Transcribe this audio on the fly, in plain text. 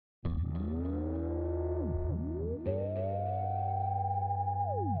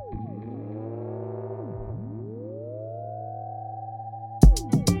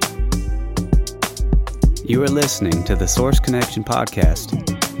You are listening to the Source Connection Podcast,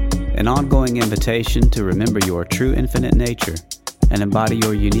 an ongoing invitation to remember your true infinite nature and embody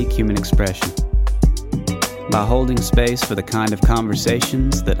your unique human expression. By holding space for the kind of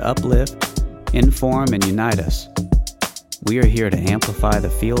conversations that uplift, inform, and unite us, we are here to amplify the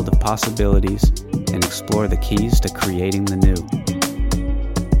field of possibilities and explore the keys to creating the new.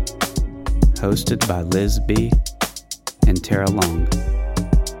 Hosted by Liz B. and Tara Long.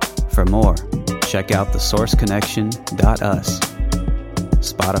 For more, check out thesourceconnection.us,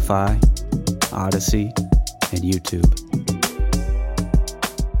 Spotify, Odyssey, and YouTube.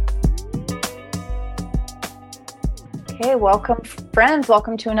 Okay, welcome friends.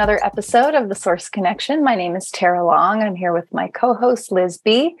 Welcome to another episode of The Source Connection. My name is Tara Long. I'm here with my co-host Liz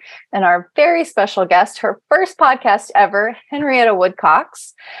B. and our very special guest, her first podcast ever, Henrietta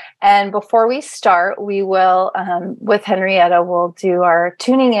Woodcox. And before we start, we will, with Henrietta, we'll do our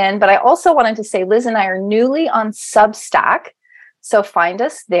tuning in. But I also wanted to say Liz and I are newly on Substack. So find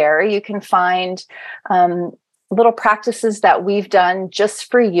us there. You can find little practices that we've done just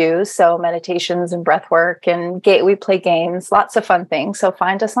for you. So meditations and breath work and we play games, lots of fun things. So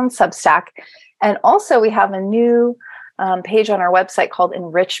find us on Substack. And also we have a new page on our website called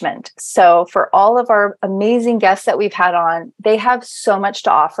Enrichment. So for all of our amazing guests that we've had on, they have so much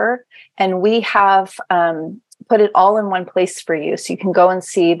to offer. And we have put it all in one place for you. So you can go and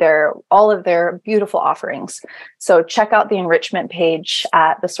see all of their beautiful offerings. So check out the Enrichment page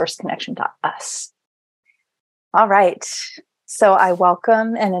at thesourceconnection.us. All right. So I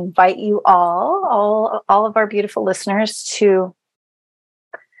welcome and invite you all of our beautiful listeners to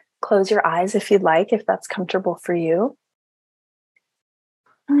close your eyes if you'd like, if that's comfortable for you.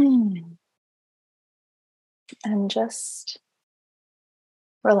 And just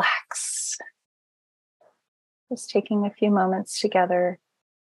relax. Just taking a few moments together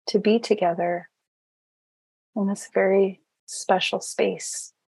to be together in this very special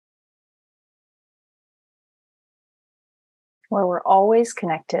space, where we're always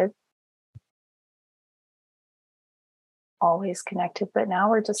connected, but now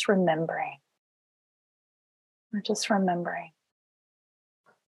we're just remembering.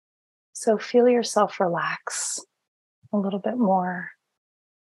 So feel yourself relax a little bit more.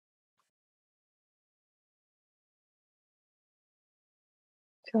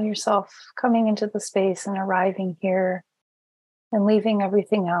 Feel yourself coming into the space and arriving here and leaving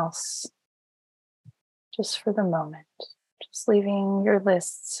everything else just for the moment. Just leaving your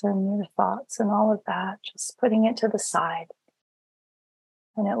lists and your thoughts and all of that, just putting it to the side.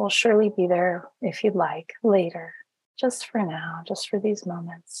 And it will surely be there, if you'd like, later. Just for now, just for these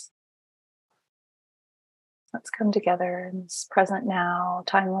moments. Let's come together in this present now,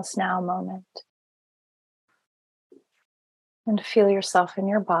 timeless now moment. And feel yourself in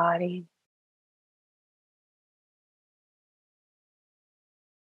your body.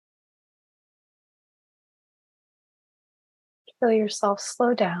 Feel yourself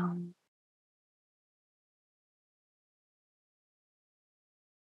slow down.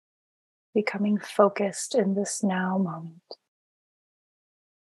 Becoming focused in this now moment.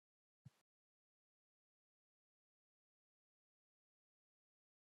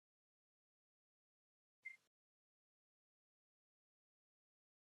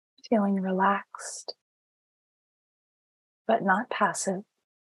 Feeling relaxed, but not passive.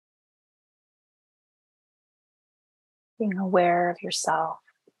 Being aware of yourself,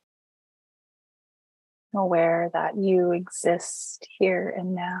 aware that you exist here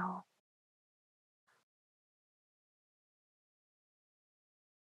and now.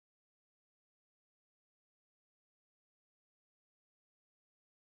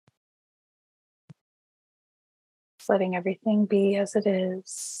 Just letting everything be as it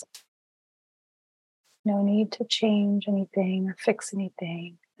is. No need to change anything or fix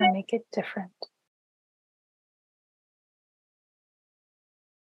anything or make it different.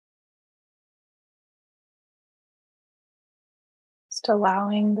 Just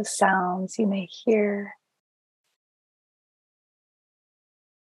allowing the sounds you may hear,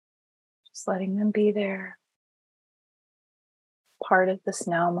 just letting them be there, part of this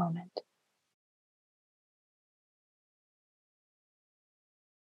now moment.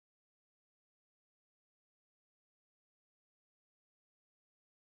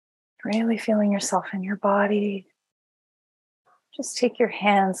 Really feeling yourself in your body. Just take your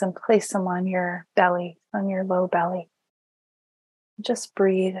hands and place them on your belly, on your low belly. Just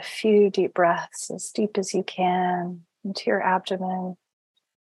breathe a few deep breaths, as deep as you can, into your abdomen.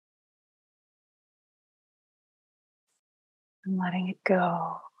 And letting it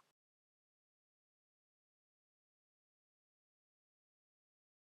go.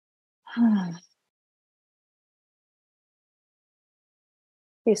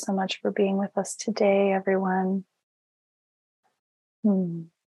 you so much for being with us today, everyone. And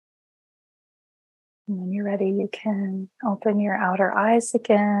when you're ready, you can open your outer eyes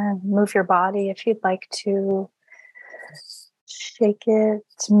again, move your body if you'd like to. Shake it,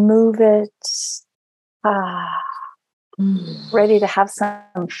 move it. Ready to have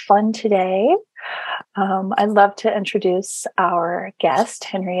some fun today. I'd love to introduce our guest,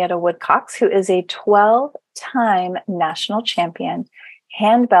 Henrietta Woodcox, who is a 12-time national champion,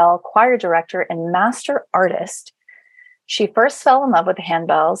 handbell choir director, and master artist. She first fell in love with the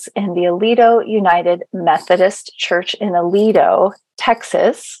handbells in the Aledo United Methodist Church in Aledo,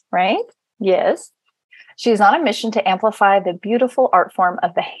 Texas, right? Yes. She's on a mission to amplify the beautiful art form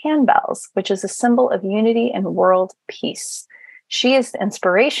of the handbells, which is a symbol of unity and world peace. She is the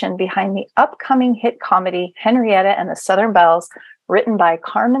inspiration behind the upcoming hit comedy Henrietta and the Southern Bells, written by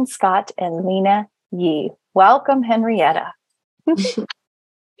Carmen Scott and Lena Yee. Welcome, Henrietta.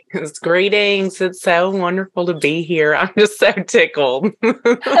 It's greetings. It's so wonderful to be here. I'm just so tickled.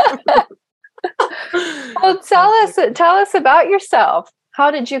 Well, tell us about yourself.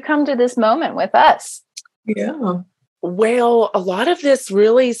 How did you come to this moment with us? Yeah. Well, a lot of this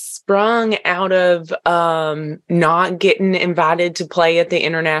really sprung out of not getting invited to play at the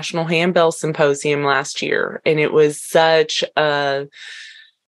International Handbell Symposium last year. And it was such a,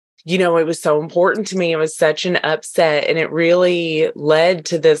 it was so important to me. It was such an upset. And it really led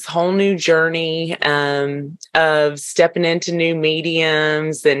to this whole new journey of stepping into new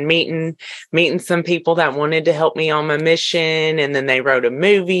mediums and meeting some people that wanted to help me on my mission. And then they wrote a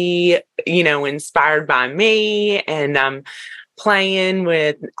movie, inspired by me. And I'm playing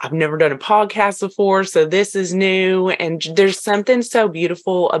with, I've never done a podcast before, so this is new. And there's something so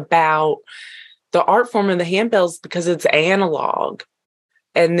beautiful about the art form of the handbells because it's analog.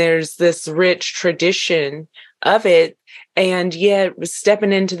 And there's this rich tradition of it. And yet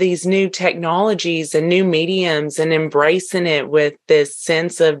stepping into these new technologies and new mediums and embracing it with this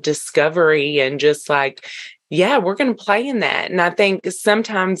sense of discovery and just like, yeah, we're going to play in that. And I think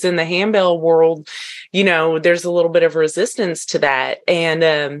sometimes in the handbell world, there's a little bit of resistance to that.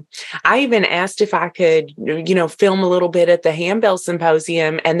 And I even asked if I could, film a little bit at the Handbell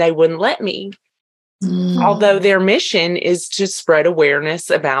Symposium, and they wouldn't let me. Although their mission is to spread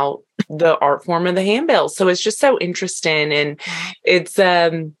awareness about the art form of the handbell. So it's just so interesting. And it's,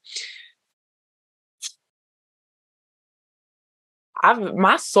 my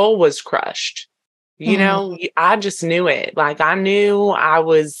soul was crushed. I just knew it. Like I knew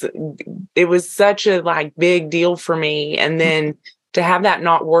it was such a big deal for me. And then to have that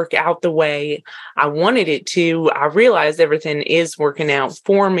not work out the way I wanted it to, I realized everything is working out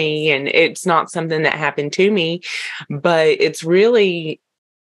for me and it's not something that happened to me, but it's really,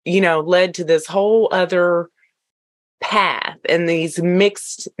 led to this whole other path and these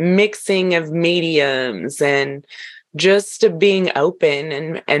mixing of mediums and just being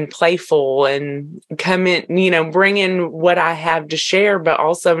open and playful and bringing what I have to share, but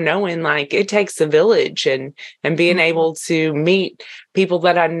also knowing it takes a village and being able to meet people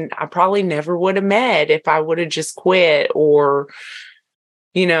that I probably never would have met if I would have just quit or,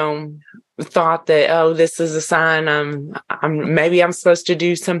 thought that, oh, this is a sign maybe I'm supposed to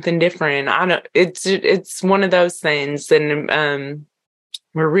do something different. I don't, it's one of those things. And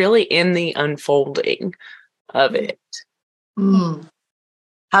we're really in the unfolding of it. How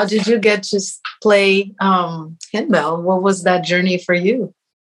did you get to play handbell? What was that journey for you?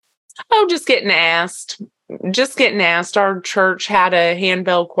 Oh, just getting asked. Our church had a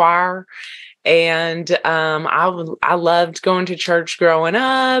handbell choir, and I loved going to church growing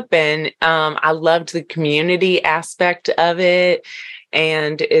up, and I loved the community aspect of it.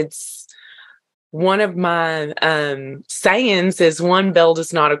 And it's one of my sayings is one bell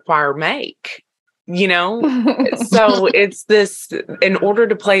does not a choir make. So it's this, in order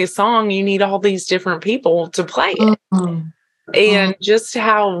to play a song, you need all these different people to play it. And just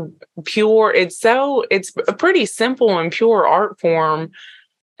how pure it's a pretty simple and pure art form.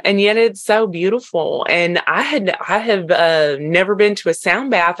 And yet it's so beautiful. And I have never been to a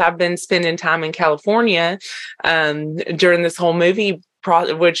sound bath. I've been spending time in California during this whole movie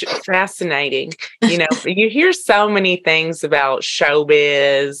which is fascinating. You hear so many things about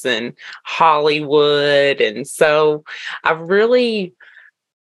showbiz and Hollywood. And so I'm really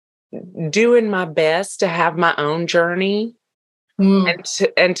doing my best to have my own journey and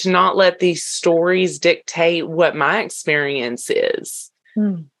to not let these stories dictate what my experience is.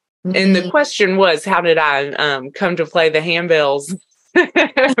 And the question was, how did I come to play the handbells?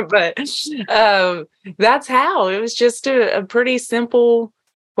 But that's how. It was just a pretty simple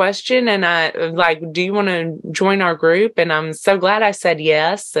question, and I like, do you want to join our group? And I'm so glad I said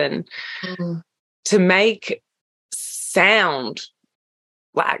yes. And to make sound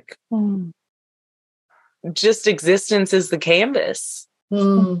like just existence is the canvas.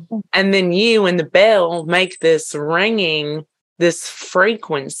 And then you and the bell make this ringing, this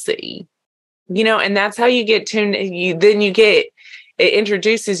frequency, and that's how you get tuned. It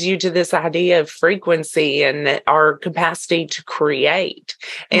introduces you to this idea of frequency and our capacity to create.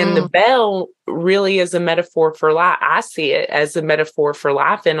 And the bell really is a metaphor for life. I see it as a metaphor for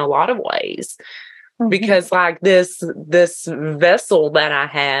life in a lot of ways, because like this vessel that I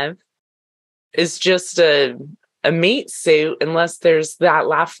have is just a meat suit unless there's that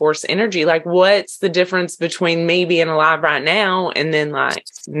life force energy. Like, what's the difference between me being alive right now and then like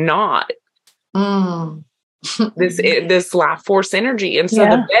not? This life force energy. And so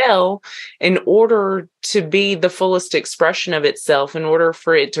the bell, in order to be the fullest expression of itself, in order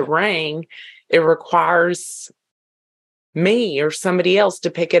for it to ring, it requires me or somebody else to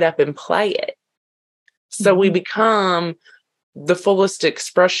pick it up and play it. So we become the fullest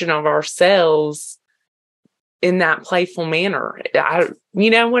expression of ourselves in that playful manner. You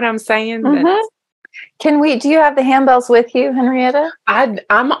know what I'm saying? Do you have the handbells with you, Henrietta? I'm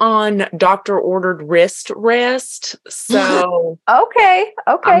on doctor ordered wrist rest. So okay.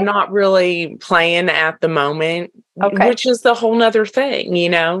 I'm not really playing at the moment, which is the whole nother thing,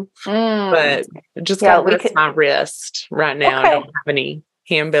 but just got to rest my wrist right now. I don't have any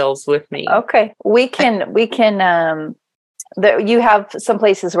handbells with me. Okay. We can, you have some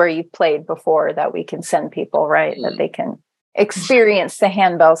places where you've played before that we can send people, right? That they can experience the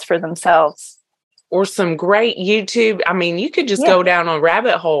handbells for themselves. Or some great YouTube. I mean, you could just go down a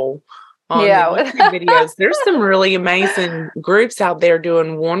rabbit hole on the YouTube videos. There's some really amazing groups out there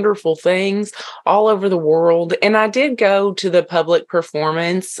doing wonderful things all over the world. And I did go to the public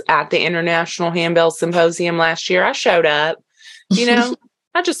performance at the International Handbell Symposium last year. I showed up,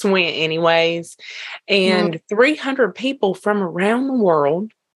 I just went anyways. And 300 people from around the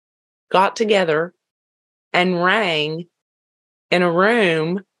world got together and rang in a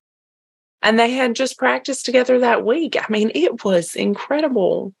room. And they had just practiced together that week. I mean, it was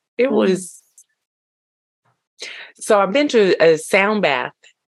incredible. It was. So I've been to a sound bath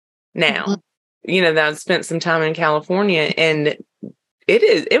now, that I've spent some time in California, and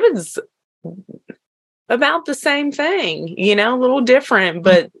it was about the same thing, a little different,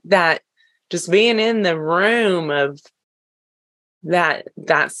 but that just being in the room of that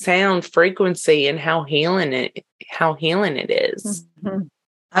sound frequency and how healing it is.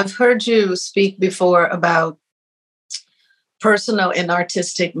 I've heard you speak before about personal and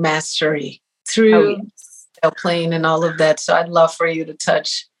artistic mastery through playing and all of that. So I'd love for you to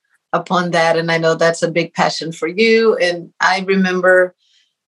touch upon that. And I know that's a big passion for you. And I remember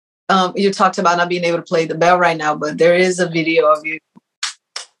you talked about not being able to play the bell right now, but there is a video of you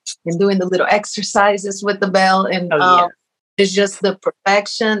and doing the little exercises with the bell. And it's just the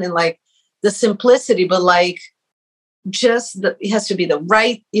perfection and like the simplicity, but like, it has to be the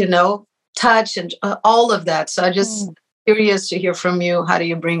right, touch and all of that. So I just curious to hear from you. How do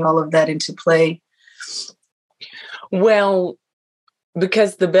you bring all of that into play? Well,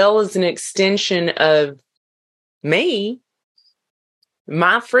 because the bell is an extension of me,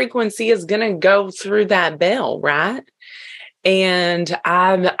 my frequency is going to go through that bell, right? And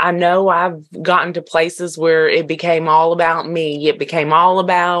I know I've gotten to places where it became all about me. It became all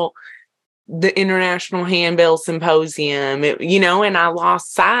about the International Handbell Symposium, and I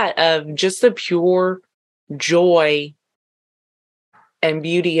lost sight of just the pure joy and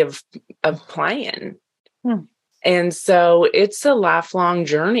beauty of playing. And so it's a lifelong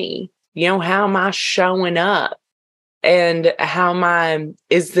journey. How am I showing up? And how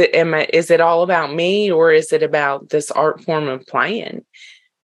is it all about me, or is it about this art form of playing?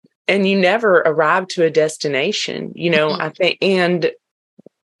 And you never arrive to a destination, I think, and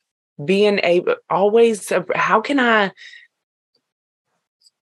being able always, how can I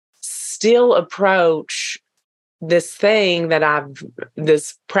still approach this practice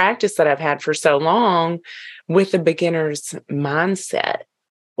that I've had for so long with a beginner's mindset,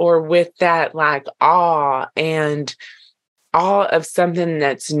 or with that like awe of something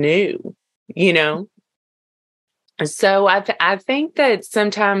that's new, So I think that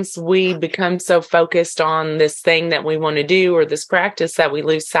sometimes we become so focused on this thing that we want to do or this practice that we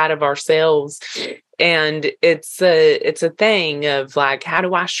lose sight of ourselves. And it's a thing of like, how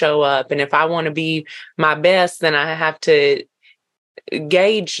do I show up? And if I want to be my best, then I have to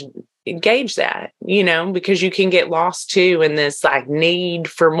gauge, gauge that, because you can get lost too in this like need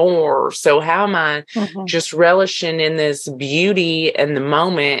for more. So how am I just relishing in this beauty and the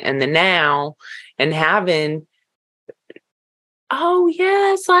moment and the now and having, oh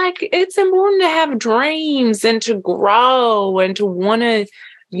yes, like it's important to have dreams and to grow and to want to,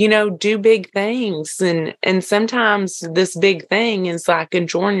 do big things. And sometimes this big thing is like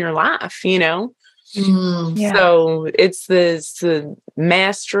enjoying your life, Yeah. So it's this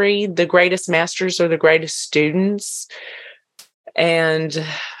mastery. The greatest masters are the greatest students, and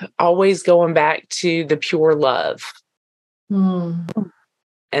always going back to the pure love and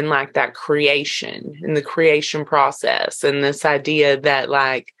like that creation and the creation process and this idea that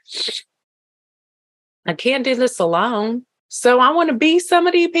like, I can't do this alone. So I want to be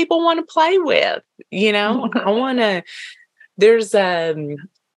somebody people want to play with, I want to, there's I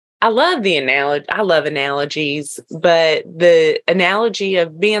love the analogy. I love analogies, but the analogy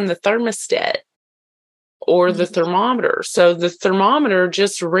of being the thermostat or the thermometer. So the thermometer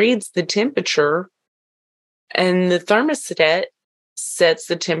just reads the temperature and the thermostat sets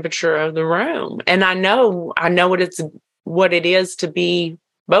the temperature of the room. And I know what it is to be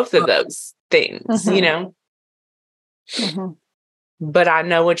both of those things, but I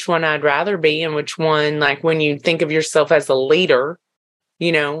know which one I'd rather be and which one, like when you think of yourself as a leader,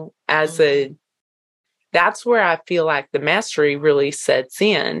 that's where I feel like the mastery really sets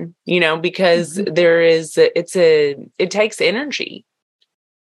in, because it takes energy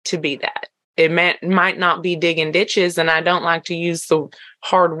to be that. It might not be digging ditches, and I don't like to use the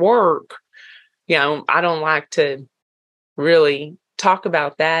hard work. I don't like to really talk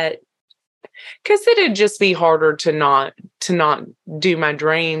about that because it'd just be harder to not do my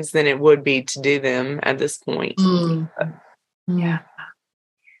dreams than it would be to do them at this point. Yeah.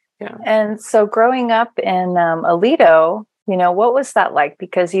 Yeah. And so growing up in Aledo, what was that like?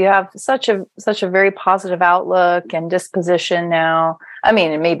 Because you have such a very positive outlook and disposition now. I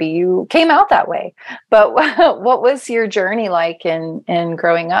mean, and maybe you came out that way, but what was your journey like in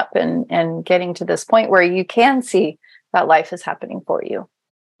growing up and getting to this point where you can see that life is happening for you?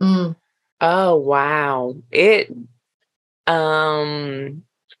 Oh, wow. It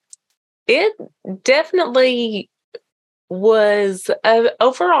definitely was an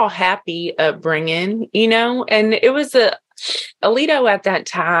overall happy upbringing, and it was Aledo at that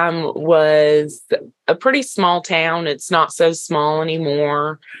time was a pretty small town. It's not so small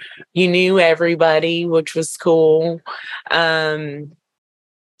anymore. You knew everybody, which was cool.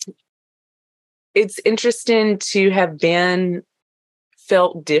 It's interesting to have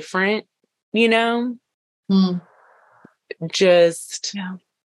felt different, just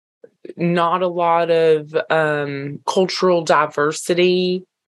not a lot of cultural diversity.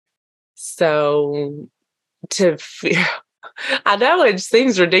 So I know it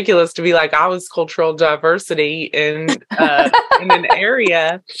seems ridiculous to be like, I was cultural diversity in an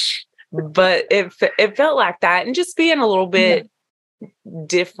area, but it felt like that. And just being a little bit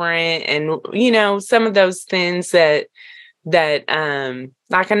different and, some of those things that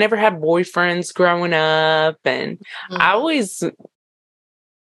like I never had boyfriends growing up, and I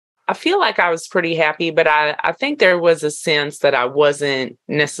feel like I was pretty happy, but I think there was a sense that I wasn't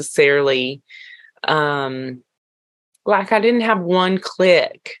necessarily like I didn't have one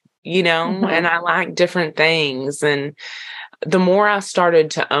clique, and I liked different things. And the more I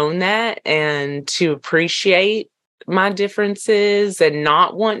started to own that and to appreciate my differences and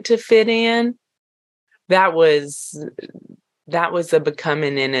not want to fit in, that was a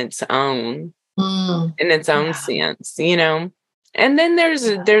becoming in its own sense, And then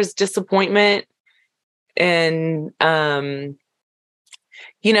there's disappointment and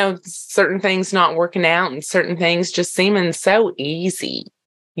certain things not working out and certain things just seeming so easy,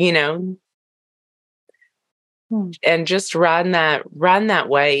 and just riding that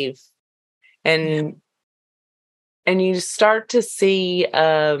wave, and you start to see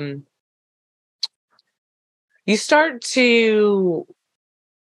you start to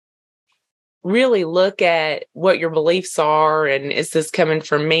really look at what your beliefs are and is this coming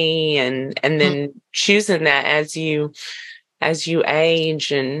from me, and then choosing that as you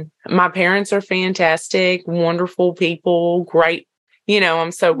age. And my parents are fantastic, wonderful people, great,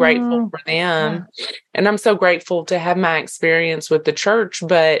 I'm so grateful for them, and I'm so grateful to have my experience with the church,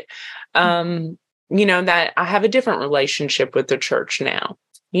 but that I have a different relationship with the church now,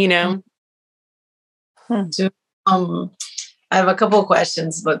 I have a couple of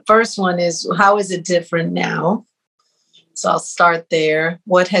questions, but first one is, how is it different now? So I'll start there.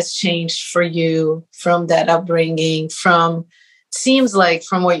 What has changed for you from that upbringing? Seems like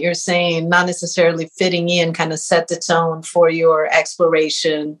from what you're saying, not necessarily fitting in, kind of set the tone for your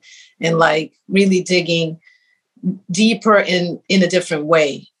exploration and like really digging deeper in a different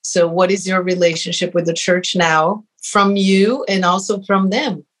way. So what is your relationship with the church now, from you and also from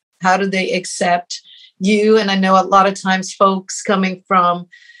them? How do they accept you? And I know a lot of times folks coming from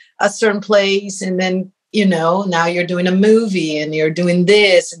a certain place, and then, you know, now you're doing a movie and you're doing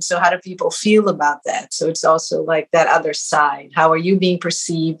this. And so how do people feel about that? So it's also like that other side. How are you being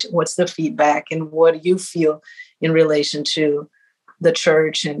perceived? What's the feedback? And what do you feel in relation to the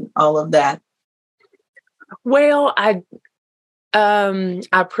church and all of that? Well, I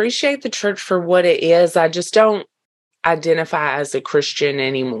appreciate the church for what it is. I just don't identify as a Christian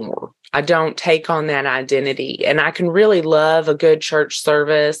anymore. I don't take on that identity. And I can really love a good church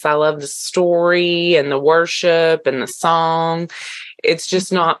service. I love the story and the worship and the song. It's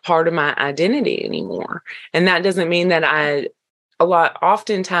just not part of my identity anymore. And that doesn't mean that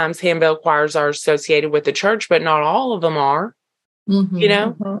oftentimes handbell choirs are associated with the church, but not all of them are, you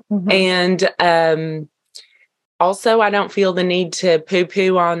know? And also, I don't feel the need to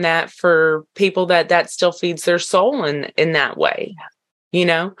poo-poo on that for people that still feeds their soul in that way, you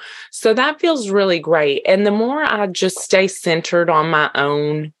know? So that feels really great. And the more I just stay centered on my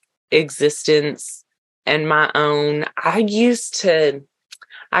own existence and my own, I used to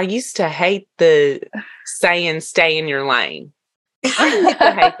hate the saying, stay in your lane. I used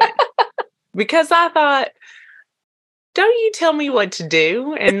to hate it because I thought, don't you tell me what to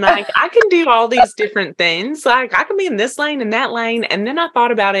do? And like, I can do all these different things. Like, I can be in this lane and that lane. And then I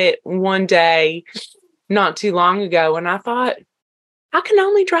thought about it one day, not too long ago. And I thought, I can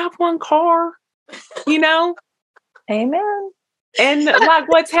only drive one car, you know? Amen. And like,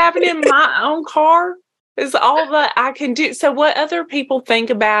 what's happening in my own car is all that I can do. So what other people think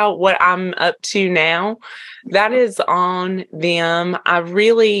about what I'm up to now, that is on them. I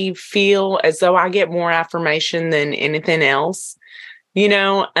really feel as though I get more affirmation than anything else. You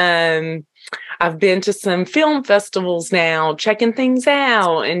know, I've been to some film festivals now, checking things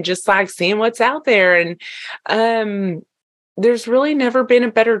out and just like seeing what's out there. And there's really never been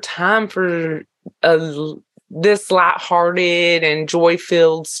a better time for this lighthearted and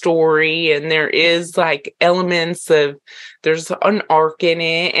joy-filled story. And there is like elements of, there's an arc in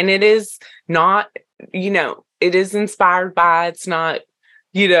it, and it is not, you know, it is inspired by, it's not,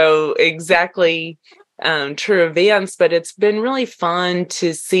 you know, exactly true events, but it's been really fun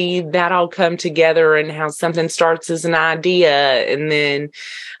to see that all come together and how something starts as an idea. And then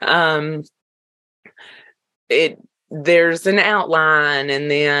there's an outline, and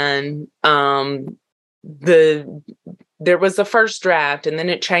then there was a first draft, and then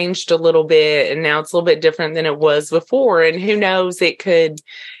it changed a little bit, and now it's a little bit different than it was before. And who knows, it could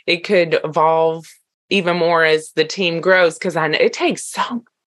evolve even more as the team grows, because I know it takes so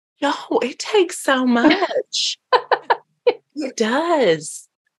much. It does.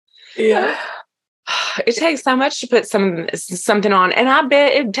 Yeah. It takes so much to put something on. And I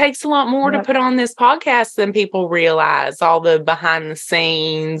bet it takes a lot more to put on this podcast than people realize, all the behind the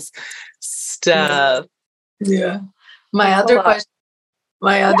scenes stuff. Yeah. My other question.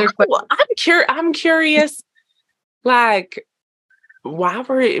 I'm curious, like,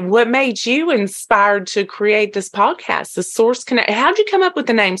 what made you inspired to create this podcast, the Source Connect? How'd you come up with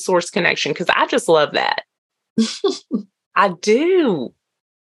the name Source Connection? Because I just love that. I do.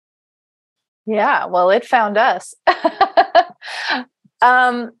 Yeah, well, it found us.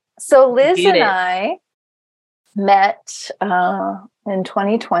 So Liz and I met in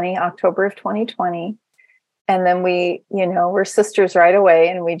 2020, October of 2020. And then we're sisters right away.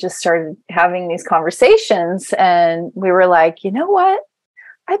 And we just started having these conversations. And we were like, you know what?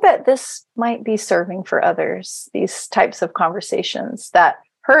 I bet this might be serving for others, these types of conversations that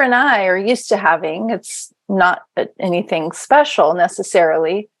her and I are used to having. It's not anything special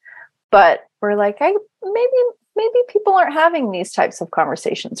necessarily, but we're like, maybe people aren't having these types of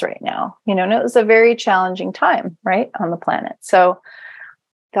conversations right now, you know, and it was a very challenging time, right, on the planet. So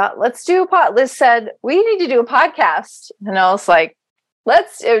thought, let's do a pod. Liz said, we need to do a podcast. And I was like,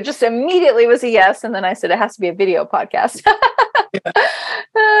 it just immediately was a yes. And then I said, it has to be a video podcast.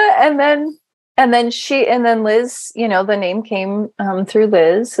 And then Liz, you know, the name came through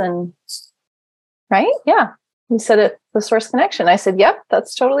Liz, and right. Yeah. You said it, the Source Connection. I said, yep,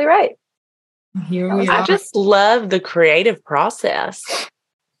 that's totally right. Here we are. I just love the creative process.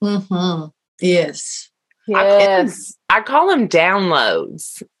 Mm-hmm. Yes. Yes. I call them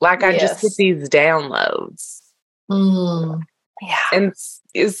downloads. Like, I just get these downloads. Mm. Yeah. And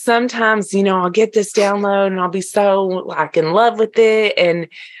sometimes, you know, I'll get this download and I'll be so like in love with it. And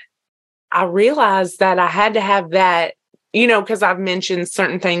I realized that I had to have that, you know, because I've mentioned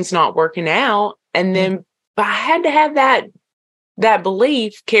certain things not working out. And then, but I had to have that that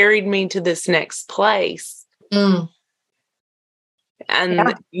belief carried me to this next place. Mm.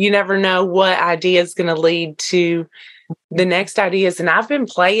 And you never know what idea is going to lead to the next ideas. And I've been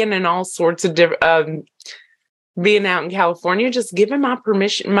playing in all sorts of different, being out in California, just giving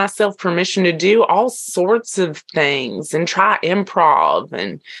myself permission to do all sorts of things and try improv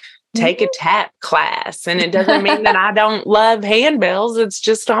and take a tap class. And it doesn't mean that I don't love handbells. It's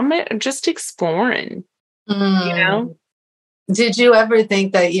just, I'm just exploring, you know? Did you ever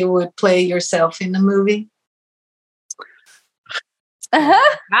think that you would play yourself in the movie?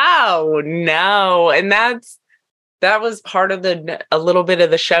 Oh, no. And that was part of a little bit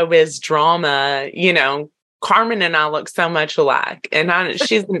of the showbiz drama. You know, Carmen and I look so much alike, and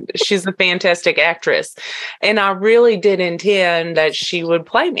she's a fantastic actress. And I really did intend that she would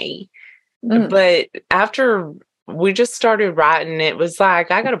play me. But after we just started writing, it was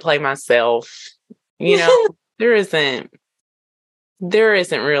like, I got to play myself. You know, there isn't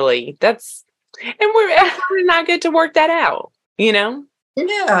really, and we're not good to work that out, you know?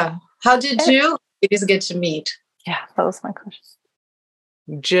 Yeah. How did you get to meet? Yeah, that was my question.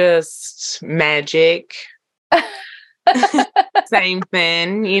 Just magic. Same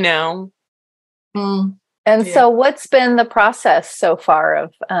thing, you know? And so what's been the process so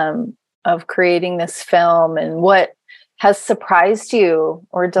far of creating this film, and what has surprised you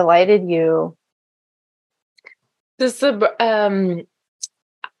or delighted you? There's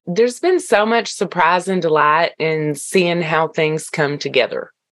been so much surprise and delight in seeing how things come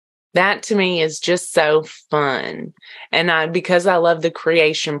together. That to me is just so fun. And because I love the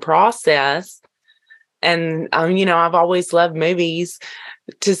creation process, and you know, I've always loved movies,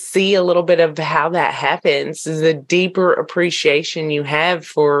 to see a little bit of how that happens is a deeper appreciation you have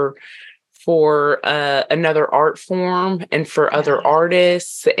for another art form and for other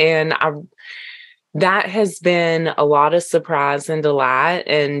artists. And that has been a lot of surprise and delight,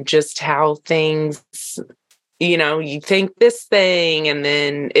 and just how things, you know, you think this thing and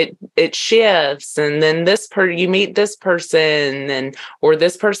then it shifts, and then you meet this person, or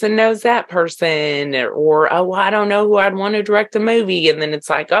this person knows that person, or oh, I don't know who I'd want to direct the movie. And then it's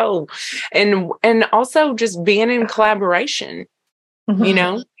like, oh, and also just being in collaboration, you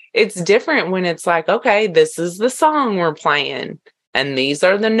know, it's different when it's like, okay, this is the song we're playing and these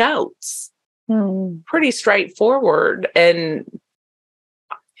are the notes. Pretty straightforward. And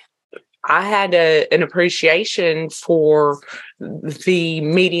I had an appreciation for the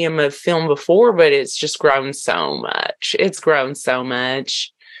medium of film before, but it's just grown so much. It's grown so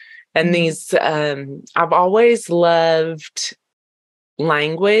much. And I've always loved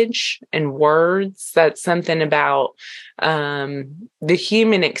language and words. That's something about the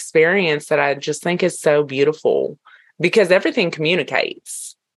human experience that I just think is so beautiful, because everything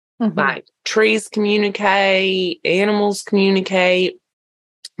communicates. Like trees communicate, animals communicate,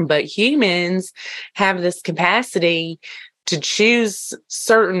 but humans have this capacity to choose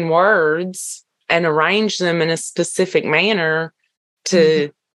certain words and arrange them in a specific manner to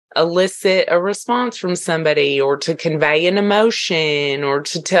elicit a response from somebody, or to convey an emotion, or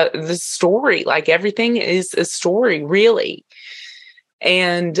to tell the story. Like, everything is a story, really.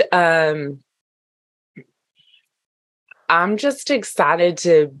 And I'm just excited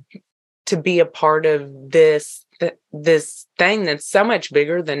to be a part of this thing that's so much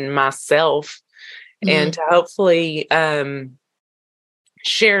bigger than myself, and to hopefully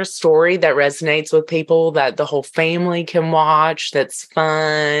share a story that resonates with people, that the whole family can watch, that's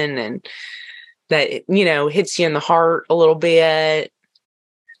fun, and that, you know, hits you in the heart a little bit.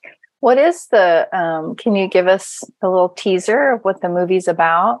 What is can you give us a little teaser of what the movie's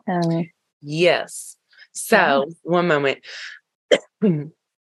about? And yes. So, one moment.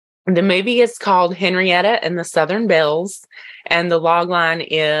 The movie is called Henrietta and the Southern Bells, and the logline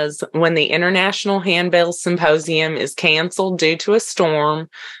is, when the International Handbell Symposium is canceled due to a storm,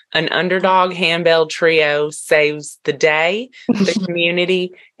 an underdog handbell trio saves the day, the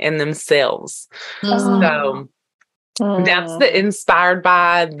community, and themselves. So that's inspired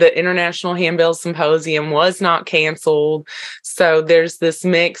by the International Handbell Symposium was not canceled. So there's this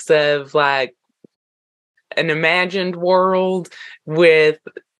mix of like an imagined world with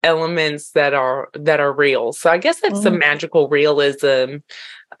elements that are real. So I guess that's some magical realism.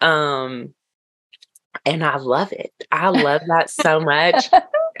 And I love it. I love that so much.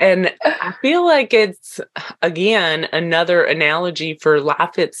 And I feel like it's, again, another analogy for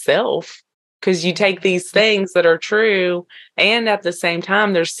life itself. because you take these things that are true, and at the same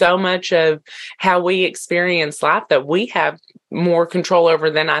time, there's so much of how we experience life that we have more control over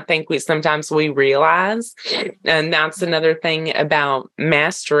than I think sometimes we realize. And that's another thing about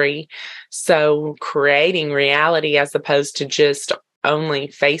mastery. So creating reality as opposed to just only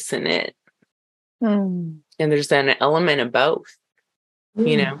facing it. And there's an element of both,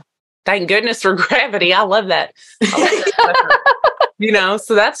 you know. Thank goodness for gravity. I love that. You know,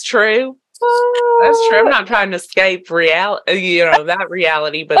 so that's true. That's true. I'm not trying to escape reality, you know, that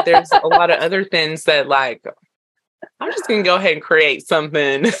reality, but there's a lot of other things that, like, I'm just going to go ahead and create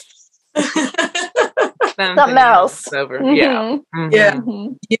something. Something else. Over. Mm-hmm. Yeah.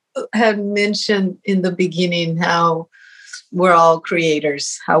 Mm-hmm. Yeah. You had mentioned in the beginning how we're all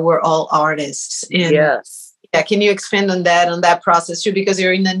creators, how we're all artists. And yes. Yeah, can you expand on that process too? Because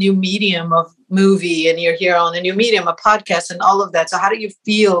you're in a new medium of movie and you're here on a new medium, a podcast and all of that. So how do you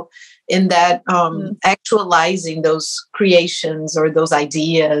feel in that actualizing those creations or those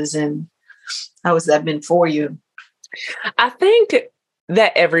ideas, and how has that been for you? I think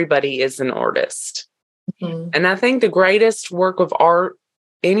that everybody is an artist. And I think the greatest work of art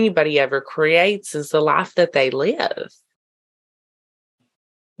anybody ever creates is the life that they live.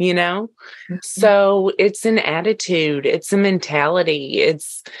 You know? So it's an attitude, it's a mentality,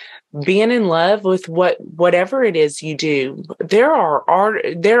 it's being in love with whatever it is you do. There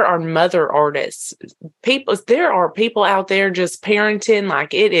are mother artists. There are people out there just parenting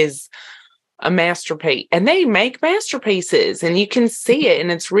like it is a masterpiece, and they make masterpieces and you can see it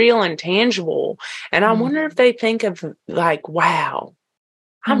and it's real and tangible. And I wonder if they think of like, wow,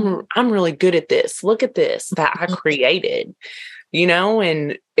 I'm really good at this. Look at this that I created, you know.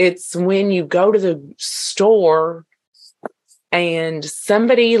 And it's when you go to the store and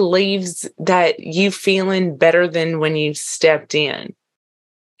somebody leaves that you feeling better than when you stepped in,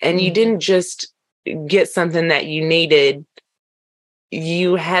 and you didn't just get something that you needed.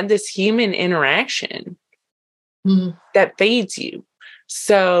 You had this human interaction that feeds you.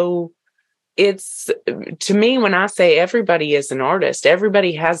 So it's, to me, when I say everybody is an artist,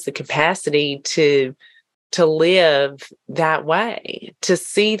 everybody has the capacity to live that way, to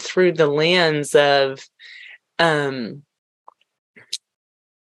see through the lens of, I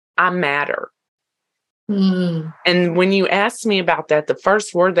matter. And when you asked me about that, the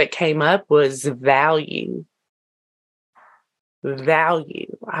first word that came up was value.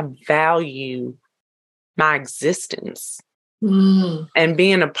 Value. I value my existence and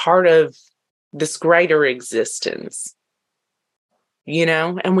being a part of this greater existence, you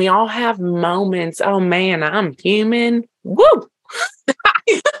know. And we all have moments. Oh man, I'm human. Woo!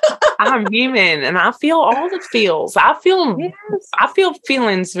 I'm human, and I feel all the feels. I feel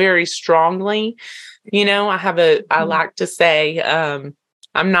feelings very strongly. You know, I like to say,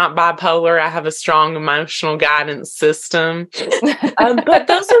 I'm not bipolar. I have a strong emotional guidance system. But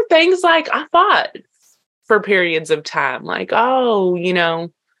those are things like I thought for periods of time, like, oh, you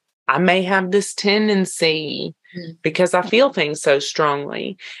know, I may have this tendency because I feel things so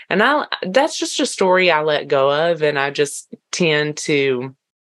strongly. And that's just a story I let go of. And I just tend to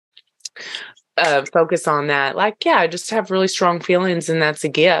focus on that. Like, yeah, I just have really strong feelings and that's a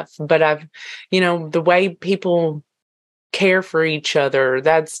gift. But you know, the way people care for each other,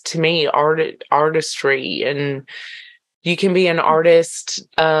 that's to me artistry. And you can be an artist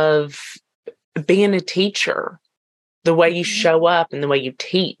of being a teacher, the way you show up and the way you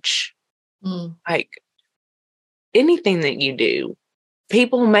teach, like anything that you do.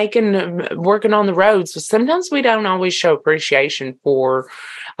 People working on the roads, but sometimes we don't always show appreciation for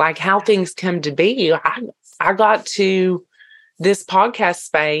like how things come to be. I got to this podcast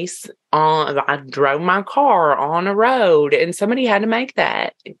space I drove my car on a road and somebody had to make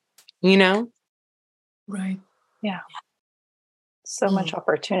that, you know? Right. Yeah. So much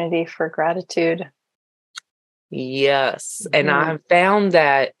opportunity for gratitude. Yes. And I have found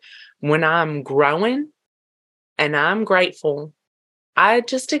that when I'm growing and I'm grateful, I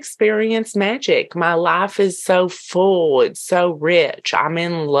just experience magic. My life is so full. It's so rich. I'm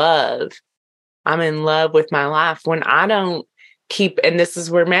in love. I'm in love with my life. When I don't and this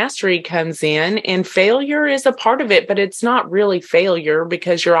is where mastery comes in, and failure is a part of it, but it's not really failure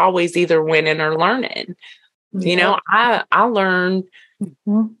because you're always either winning or learning. You know, I learn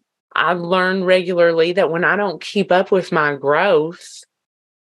regularly that when I don't keep up with my growth,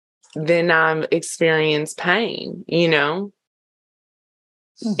 then I experience pain, you know?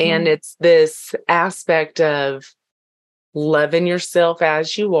 And it's this aspect of loving yourself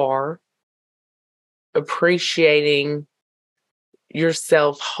as you are, appreciating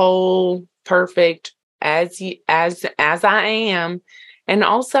yourself whole, perfect as I am, and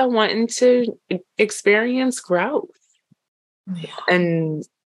also wanting to experience growth and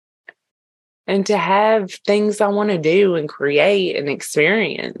to have things I want to do and create and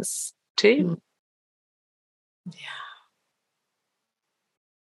experience too. Yeah.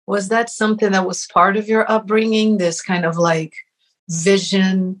 Was that something that was part of your upbringing, this kind of like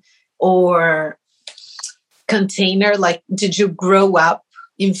vision or container? Like, did you grow up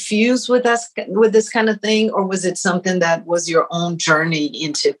infused with this kind of thing, or was it something that was your own journey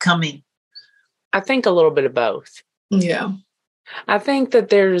into coming? I think a little bit of both. Yeah. I think that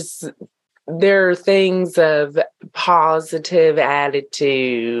there are things of positive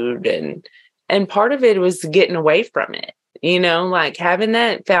attitude, and part of it was getting away from it, like having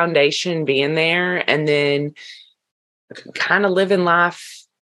that foundation being there, and then kind of living life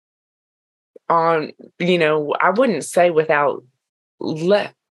on, I wouldn't say without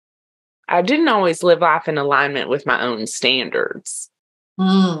I didn't always live life in alignment with my own standards.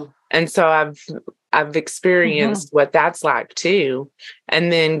 And so I've experienced what that's like too.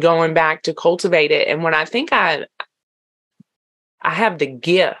 And then going back to cultivate it. And when I think I have the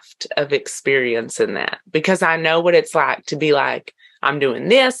gift of experiencing that, because I know what it's like to be like, I'm doing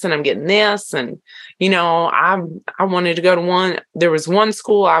this and I'm getting this. And, I wanted to go to there was one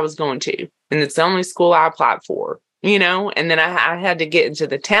school I was going to, and it's the only school I applied for, and then I had to get into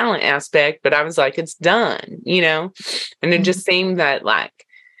the talent aspect, but I was like, it's done, and it just seemed that like,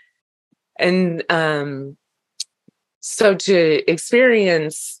 and so to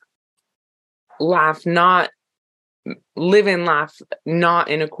experience life, living life not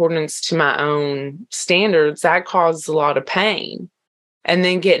in accordance to my own standards, that caused a lot of pain. And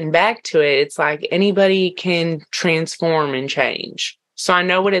then getting back to it, it's like anybody can transform and change. So I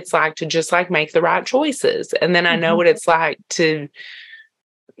know what it's like to just like make the right choices. And then I know what it's like to,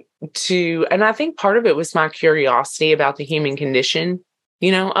 and I think part of it was my curiosity about the human condition.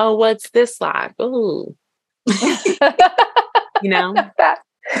 Oh, what's this like? Oh, yeah,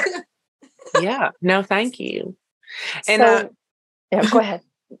 no, thank you. And yeah, go ahead.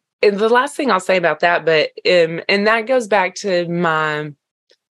 And the last thing I'll say about that, but and that goes back to my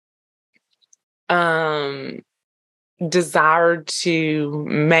desire to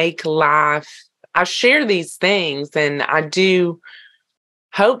make life. I share these things, and I do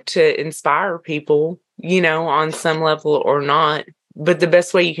hope to inspire people, on some level or not. But the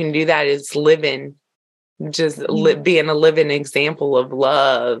best way you can do that is living, just being a living example of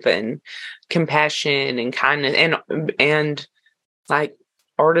love and compassion and kindness and like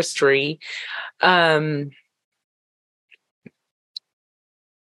artistry. I'm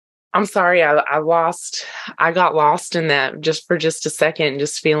sorry, I got lost in that just for just a second,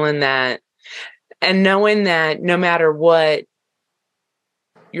 just feeling that and knowing that no matter what,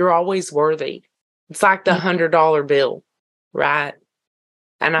 you're always worthy. It's like the $100 bill, right?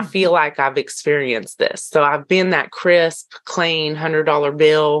 And I feel like I've experienced this. So I've been that crisp, clean $100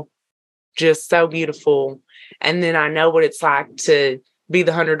 bill, just so beautiful. And then I know what it's like to be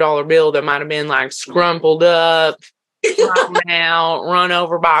the $100 bill that might have been like scrumpled up, out, run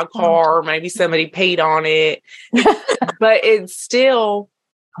over by a car, maybe somebody peed on it. But it's still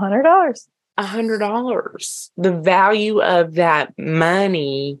 $100. $100. The value of that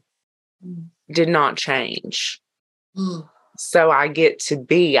money did not change. So I get to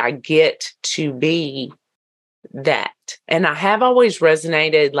be that. And I have always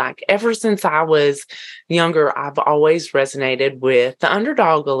resonated, like ever since I was younger, I've always resonated with the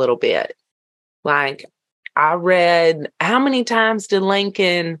underdog a little bit. Like I read, how many times did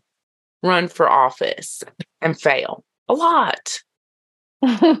Lincoln run for office and fail? A lot.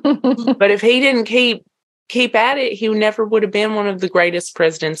 But if he didn't keep at it, he never would have been one of the greatest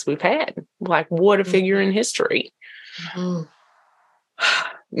presidents we've had. Like what a figure in history.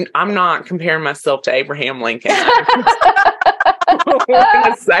 I'm not comparing myself to Abraham Lincoln. I'm going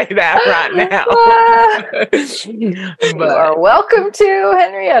to say that right now. You are welcome to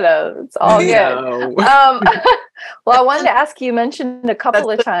Henrietta. It's all good. Well, I wanted to ask you mentioned a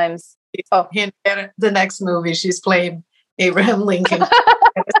couple of times. Oh, Henrietta, the next movie, she's playing Abraham Lincoln.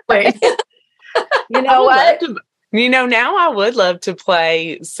 You know what? Now I would love to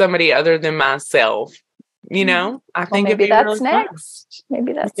play somebody other than myself. I think maybe that's really next. Fun.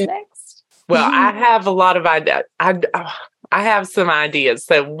 Maybe that's next. Well, I have a lot of ideas. I have some ideas.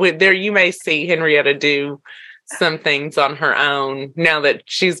 So there, you may see Henrietta do some things on her own now that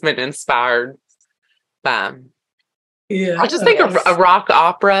she's been inspired by. Yeah, I just think a rock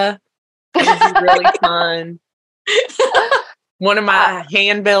opera would be really fun. One of my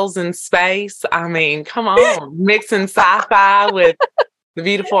handbells in space. I mean, come on, mixing sci-fi with The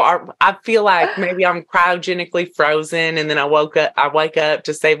beautiful art. I feel like maybe I'm cryogenically frozen and then I wake up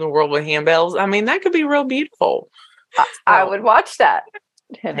to save the world with handbells. I mean, that could be real beautiful. I would watch that,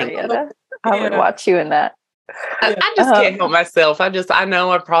 Henrietta. I would watch you in that. I just can't help myself. I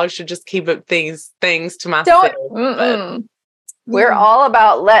know I probably should just keep things to myself. We're all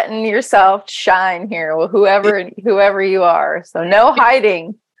about letting yourself shine here, whoever you are. So no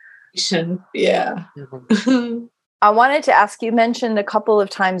hiding. Yeah. I wanted to ask, you mentioned a couple of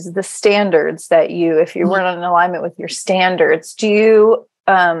times the standards that if you weren't in alignment with your standards, would you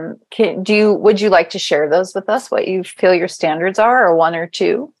like to share those with us, what you feel your standards are, or one or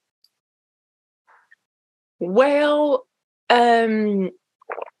two? Well, it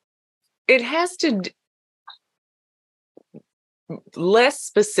has to less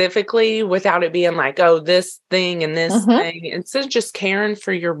specifically without it being like, oh, this thing and this thing. Instead of just caring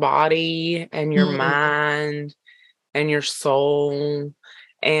for your body and your mind and your soul.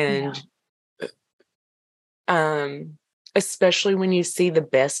 And especially when you see the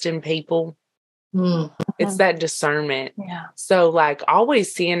best in people, it's that discernment. Yeah. So like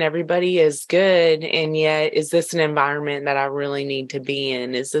always seeing everybody as good. And yet, is this an environment that I really need to be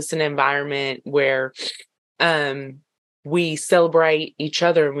in? Is this an environment where we celebrate each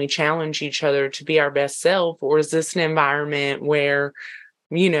other and we challenge each other to be our best self? Or is this an environment where,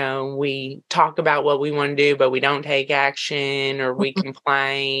 we talk about what we want to do, but we don't take action, or we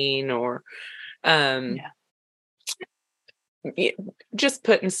complain, or just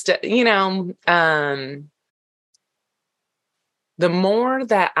putting stuff, the more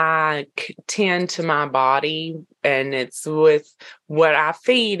that I tend to my body, and it's with what I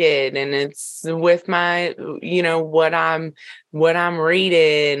feed it, and it's with my, what I'm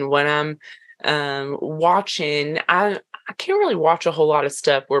reading, what I'm watching. I can't really watch a whole lot of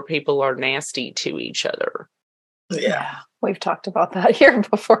stuff where people are nasty to each other. Yeah. We've talked about that here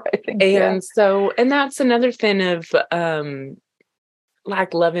before, I think. And so, and that's another thing of,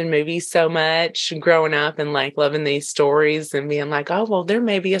 like loving movies so much growing up, and like loving these stories and being like, oh, well, there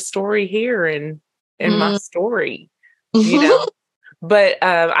may be a story here in my story, But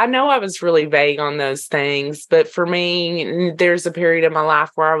I know I was really vague on those things. But for me, there's a period of my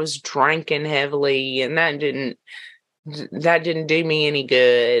life where I was drinking heavily, and that didn't do me any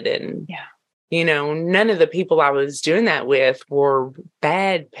good. And, none of the people I was doing that with were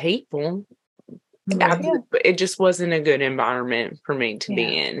bad people. It just wasn't a good environment for me to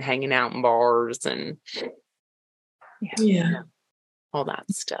be in, hanging out in bars and all that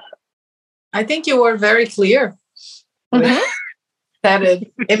stuff. I think you were very clear. That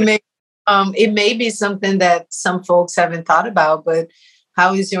it may be something that some folks haven't thought about, but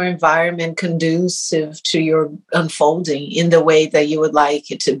how is your environment conducive to your unfolding in the way that you would like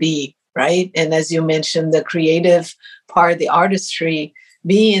it to be, right? And as you mentioned, the creative part, the artistry,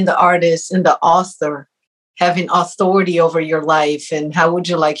 being the artist and the author, having authority over your life, and how would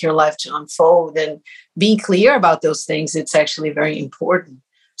you like your life to unfold, and being clear about those things, it's actually very important.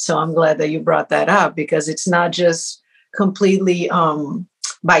 So I'm glad that you brought that up, because it's not just completely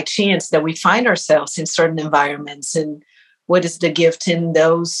by chance that we find ourselves in certain environments, and what is the gift in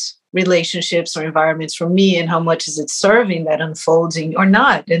those relationships or environments for me, and how much is it serving that unfolding or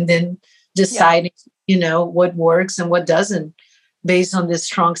not, and then deciding, what works and what doesn't, based on this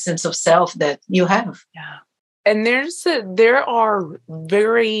strong sense of self that you have. Yeah. And there are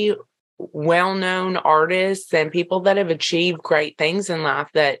very well-known artists and people that have achieved great things in life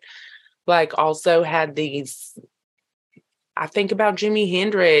that like also had these, I think about Jimi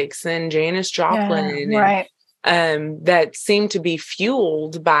Hendrix and Janis Joplin, right. That seem to be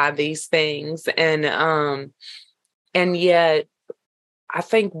fueled by these things. And yet I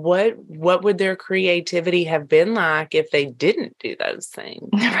think what would their creativity have been like if they didn't do those things?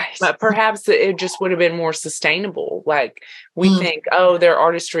 Right. But perhaps it just would have been more sustainable. Like we think, oh, their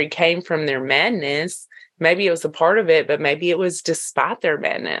artistry came from their madness. Maybe it was a part of it, but maybe it was despite their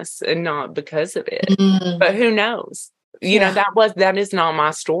madness and not because of it. But who knows? That is not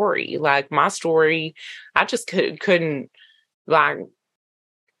my story. Like my story, I just couldn't like.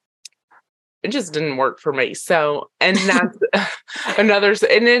 It just didn't work for me. So, and that's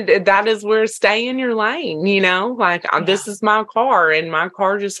that is where stay in your lane, this is my car, and my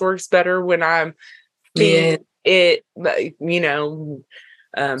car just works better when I'm feeding it,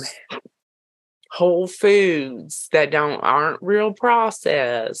 whole foods that aren't real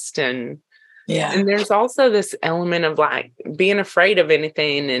processed. And there's also this element of like being afraid of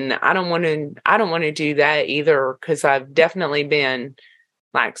anything. And I don't want to do that either, because I've definitely been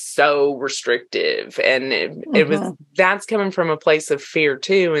like so restrictive, and it was, that's coming from a place of fear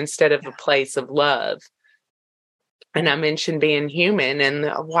too, instead of a place of love. And I mentioned being human, and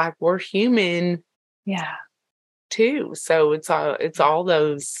like we're human, too. So it's all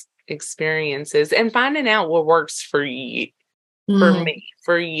those experiences and finding out what works for you, for me,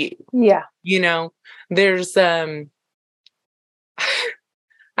 for you. Yeah, there's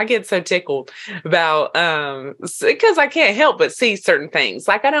I get so tickled about because I can't help but see certain things.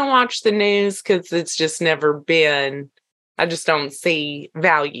 Like I don't watch the news because it's just never been. I just don't see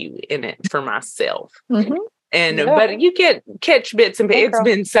value in it for myself. But you catch bits and it's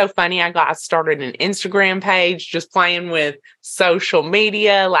been so funny. I started an Instagram page just playing with social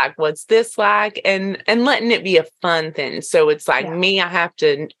media, like what's this like, and letting it be a fun thing. So it's like me, I have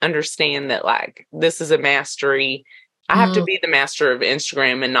to understand that like this is a mastery. I have to be the master of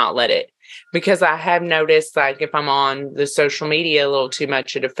Instagram and not let it, because I have noticed like if I'm on the social media a little too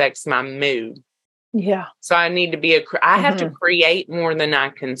much, it affects my mood. Yeah. So I need to be I have to create more than I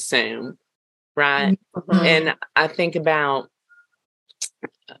consume. Right. And I think about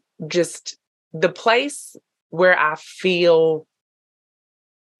just the place where I feel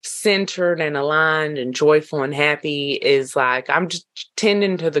centered and aligned and joyful and happy is like I'm just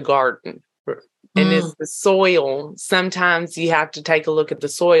tending to the garden. And it's the soil. Sometimes you have to take a look at the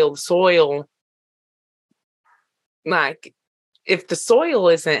soil. The soil, like, if the soil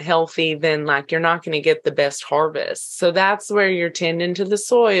isn't healthy, then like you're not going to get the best harvest. So that's where you're tending to the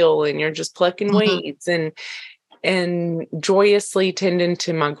soil and you're just plucking weeds and joyously tending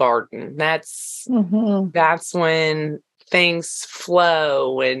to my garden. That's when things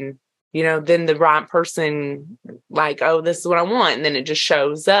flow, and then the right person like, oh, this is what I want, and then it just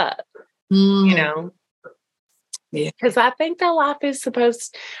shows up. Because I think that life is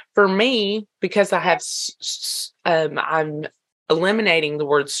supposed, for me, because I have I'm eliminating the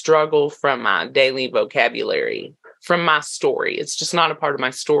word struggle from my daily vocabulary, from my story. It's just not a part of my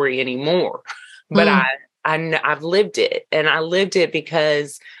story anymore. But I've lived it, and I lived it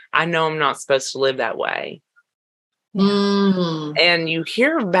because I know I'm not supposed to live that way. And you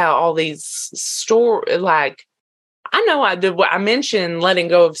hear about all these stories, like I know I mentioned letting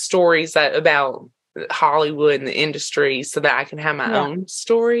go of stories about Hollywood and the industry so that I can have my own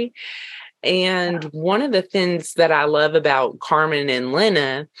story. And one of the things that I love about Carmen and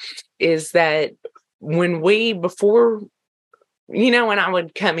Lena is that when I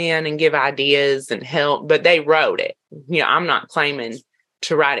would come in and give ideas and help, but they wrote it. I'm not claiming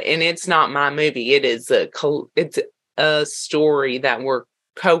to write it, and it's not my movie. It is it's a story that we're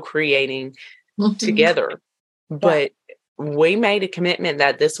co-creating together. But we made a commitment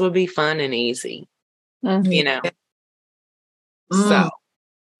that this would be fun and easy, So.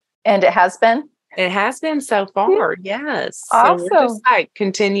 And it has been? It has been so far, yes. Awesome. So we're just like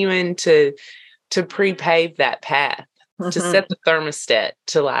continuing to pre-pave that path, to set the thermostat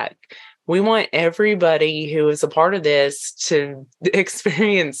to like, we want everybody who is a part of this to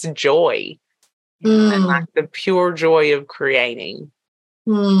experience joy and like the pure joy of creating.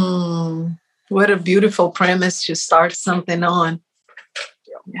 What a beautiful premise to start something on.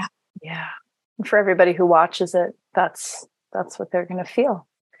 Yeah. And for everybody who watches it, that's what they're going to feel.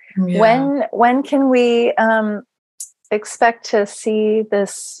 Yeah. When can we expect to see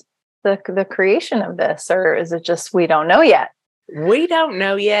this, the creation of this, or is it just we don't know yet? We don't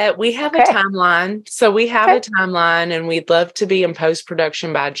know yet. We have a timeline. So we have a timeline, and we'd love to be in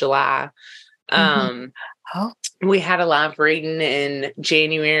post-production by July. We had a live reading in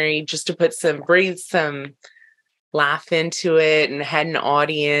January just to breathe some life into it, and had an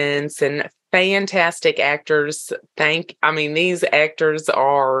audience and fantastic actors. These actors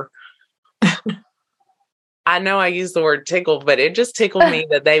are, I know I use the word tickle, but it just tickled me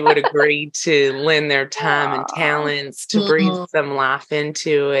that they would agree to lend their time and talents to breathe some life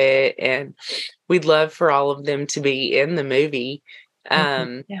into it. And we'd love for all of them to be in the movie.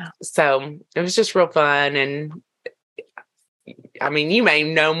 So it was just real fun. And you may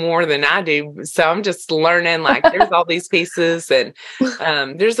know more than I do. So I'm just learning, like, there's all these pieces, and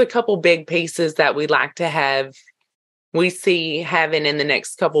there's a couple big pieces that we'd like to have. We see having in the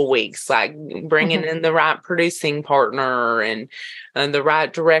next couple weeks, like bringing in the right producing partner and the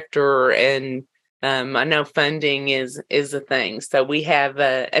right director. And I know funding is a thing. So we have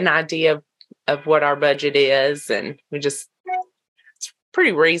an idea of what our budget is, and it's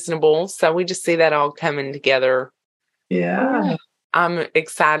pretty reasonable. So we just see that all coming together. Yeah. I'm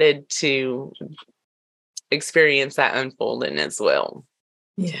excited to experience that unfolding as well.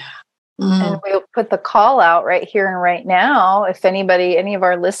 Yeah. And we'll put the call out right here and right now. If any of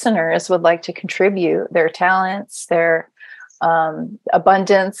our listeners would like to contribute their talents, their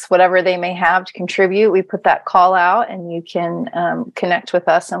abundance, whatever they may have to contribute, we put that call out, and you can connect with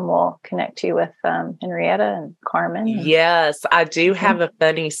us, and we'll connect you with Henrietta and Carmen. Yes, I do have a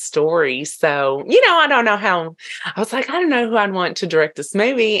funny story. So, I don't know how, I was like, I don't know who I'd want to direct this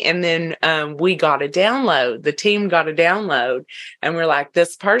movie. And then we got a download. The team got a download, and we're like,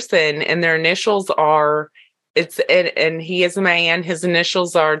 this person, and their initials are, and he is a man, his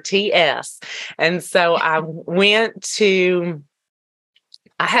initials are TS. And so I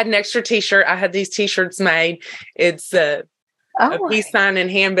had an extra t-shirt. I had these t-shirts made. It's a peace sign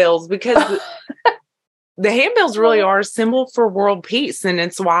and handbills, because the handbills really are a symbol for world peace. And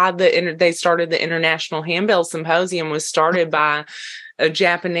it's why they started the International Handbell Symposium, was started by a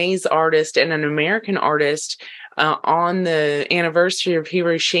Japanese artist and an American artist on the anniversary of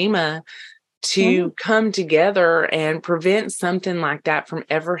Hiroshima, to come together and prevent something like that from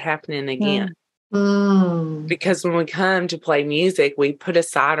ever happening again. Because when we come to play music, we put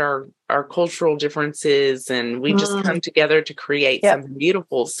aside our cultural differences, and we just come together to create something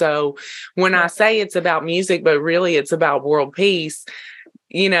beautiful. So when I say it's about music, but really it's about world peace,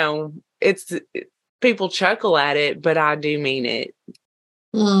 it's people chuckle at it, but I do mean it.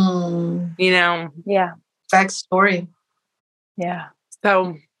 Yeah. Backstory. Yeah.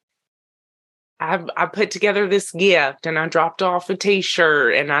 So I put together this gift, and I dropped off a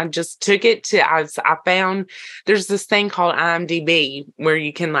t-shirt, and I just took it to, I found there's this thing called IMDb where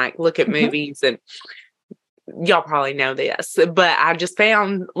you can look at movies, and y'all probably know this, but I just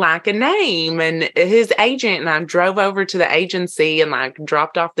found a name and his agent, and I drove over to the agency and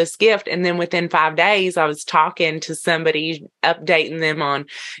dropped off this gift. And then within 5 days, I was talking to somebody, updating them on,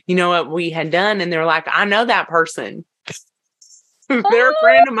 what we had done. And they're like, I know that person. They're a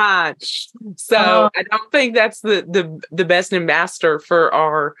friend of mine. So I don't think that's the best ambassador for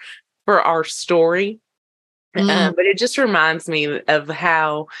our story. But it just reminds me of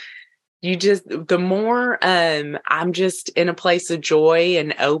how the more I'm just in a place of joy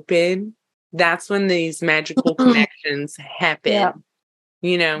and open, that's when these magical connections happen.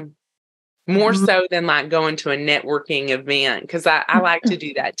 More so than going to a networking event, because I like to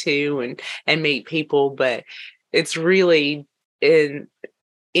do that too, and meet people, but it's really in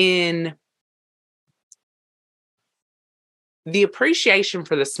the appreciation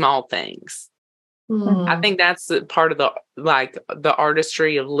for the small things. I think that's part of the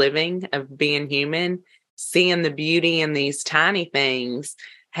artistry of living, of being human. Seeing the beauty in these tiny things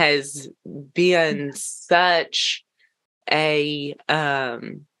has been such a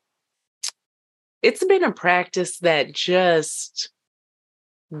it's been a practice that just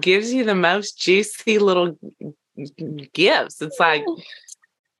gives you the most juicy little gifts. It's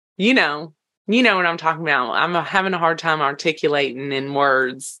you know what I'm talking about. I'm having a hard time articulating in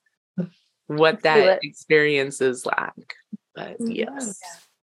words what that experience is like. But yes.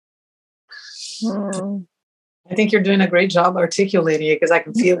 I think you're doing a great job articulating it, because I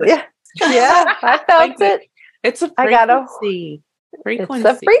can feel it. Yeah, I felt it. It's a frequency. It's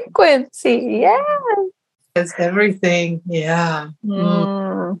a frequency. Yeah. It's everything. Yeah.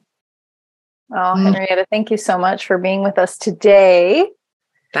 Oh, Henrietta, thank you so much for being with us today.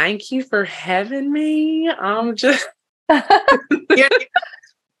 Thank you for having me. I'm just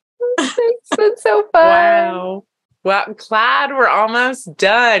It's been so fun. Wow. Well, Clyde, we're almost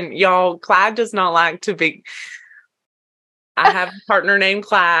done. Y'all, Clyde does not like to be... I have a partner named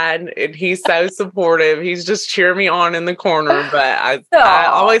Clyde, and he's so supportive. He's just cheering me on in the corner, but I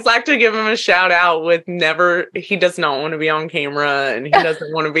always like to give him a shout out with he does not want to be on camera, and he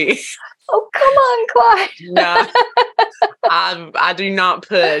doesn't want to be... Oh, come on, Clyde. No, I do not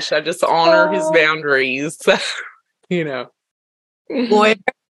push. I just honor his boundaries. Where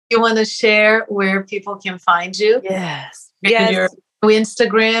you want to share where people can find you? Yes. Your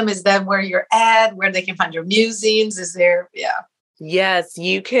Instagram, is that where you're at? Where they can find your musings? Is there? Yeah. Yes,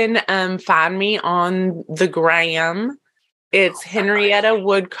 you can find me on the gram. It's Henrietta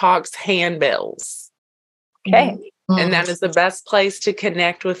Woodcox Handbells. Okay. And that is the best place to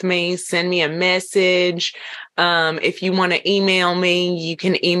connect with me. Send me a message. If you want to email me, you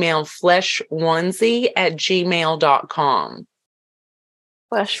can email fleshonesie@gmail.com.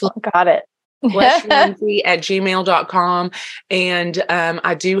 Got it. fleshonesie@gmail.com. And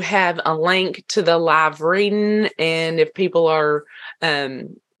I do have a link to the live reading. And if people are,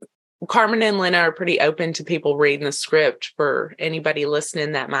 Carmen and Lena are pretty open to people reading the script for anybody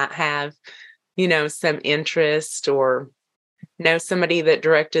listening that might have, some interest, or know somebody that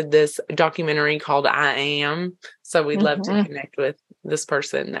directed this documentary called I Am. So we'd love to connect with this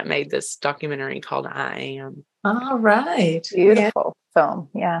person that made this documentary called I Am. All right. Beautiful film.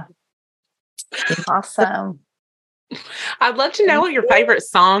 Yeah. Awesome. I'd love to know what your favorite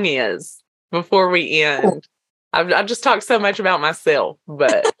song is before we end. I've just talked so much about myself,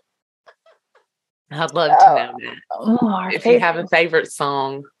 but I'd love to know that. If you have a favorite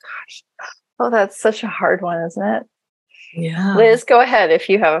song. Gosh. Oh, that's such a hard one, isn't it? Yeah. Liz, go ahead if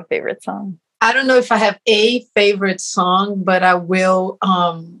you have a favorite song. I don't know if I have a favorite song, but I will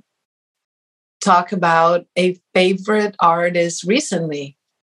talk about a favorite artist recently.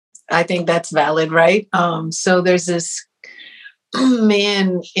 I think that's valid, right? So there's this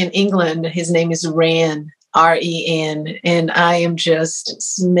man in England. His name is Ren, R-E-N, and I am just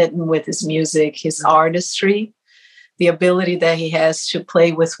smitten with his music, his artistry, the ability that he has to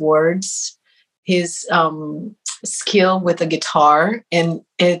play with words, his skill with the guitar, and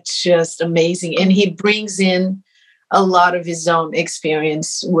it's just amazing. And he brings in a lot of his own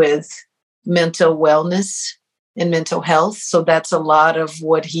experience with mental wellness and mental health. So that's a lot of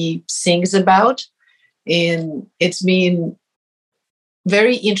what he sings about. And it's been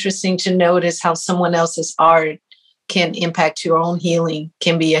very interesting to notice how someone else's art can impact your own healing,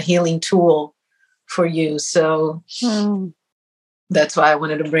 can be a healing tool for you. So that's why I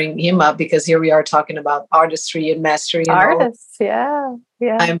wanted to bring him up, because here we are talking about artistry and mastery. And artists, yeah.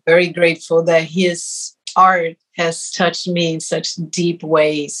 I'm very grateful that his art has touched me in such deep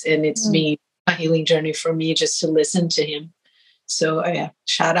ways, and it's been a healing journey for me just to listen to him. So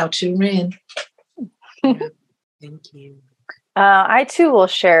shout out to Ren. Thank you. I too will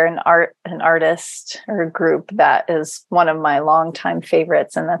share an artist or a group that is one of my longtime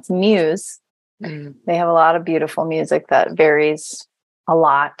favorites, and that's Muse. They have a lot of beautiful music that varies a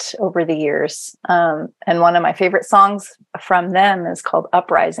lot over the years. And one of my favorite songs from them is called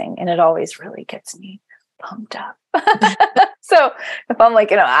Uprising, and it always really gets me pumped up. So if I'm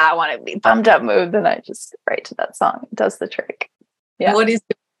like, I want to be pumped up mood, then I just right to that song. It does the trick. Yeah. What is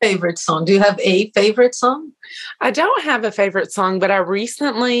your favorite song? Do you have a favorite song? I don't have a favorite song, but I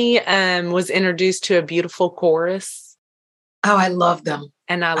recently was introduced to a beautiful chorus. Oh, I love them.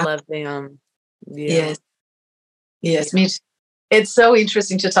 And I love them. Yeah. Yes, me too. It's so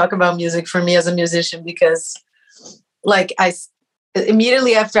interesting to talk about music for me as a musician, because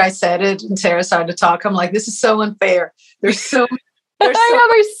immediately after I said it and Tara started to talk, I'm like, this is so unfair. There's so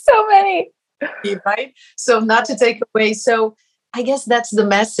many. Right? So not to take away. So I guess that's the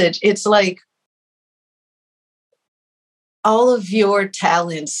message. It's like all of your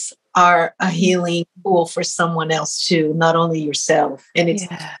talents are a healing tool for someone else too, not only yourself. And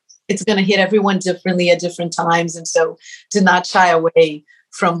it's going to hit everyone differently at different times. And so to not shy away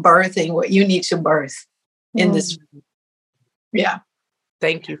from birthing what you need to birth in this. Yeah.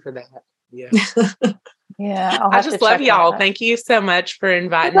 Thank you for that. Yeah. Yeah. I just love y'all. Thank you so much for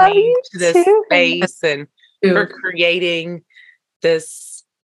inviting me to this space and for creating this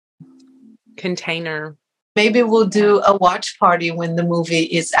container. Maybe we'll do a watch party when the movie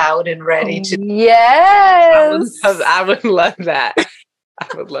is out and ready to. Yes. I would love that. I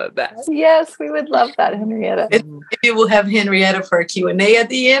would love that. Yes, we would love that, Henrietta. Maybe we'll have Henrietta for a Q&A at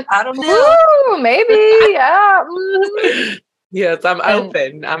the end. I don't know. Ooh, maybe, yeah. Yes, I'm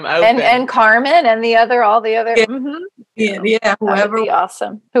open. I'm open. And Carmen and all the other. Yeah, whoever. That would be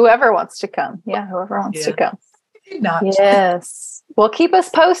awesome. Whoever wants to come. Yeah, whoever wants to come. Yes. Well, keep us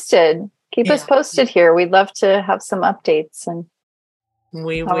posted. Keep us posted here. We'd love to have some updates. And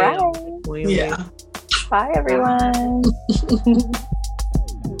we will. All right. We will. Bye, everyone.